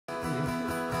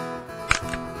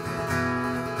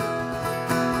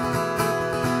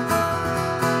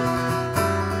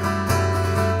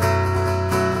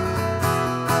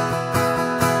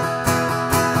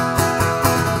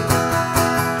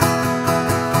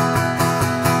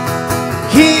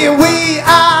here we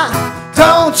are.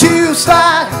 Don't you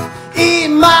slide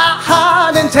in my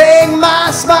heart and take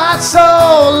my smart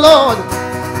soul, Lord.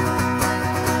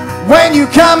 When you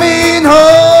coming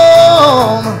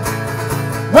home,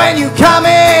 when you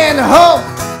coming home.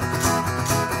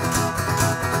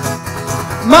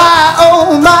 My,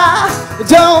 oh my,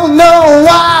 don't know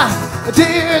why I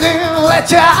didn't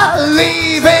let you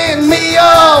leave in me,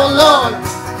 oh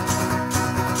Lord.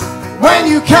 When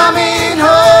you coming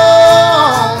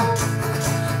home,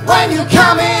 when you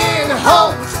coming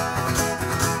home.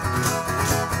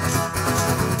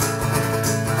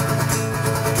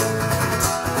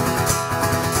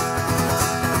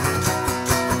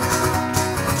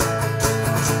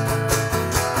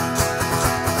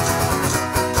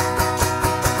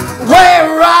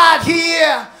 We're right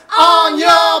here on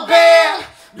your bed,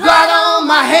 right on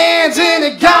my hands in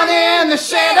a gun in the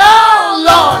shed, oh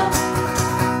Lord.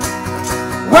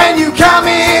 When you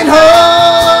coming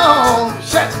home,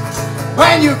 shit.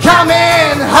 When you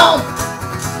coming home.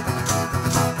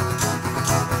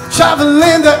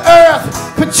 Shoveling the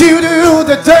earth, put you to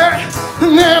the dirt,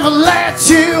 never let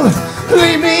you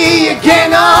leave me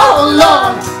again, oh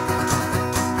Lord.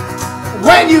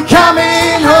 When you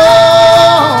coming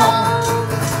home,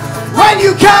 when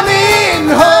you coming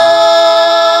home.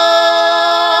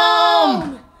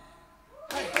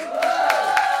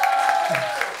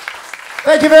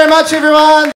 Thank you very much, everyone.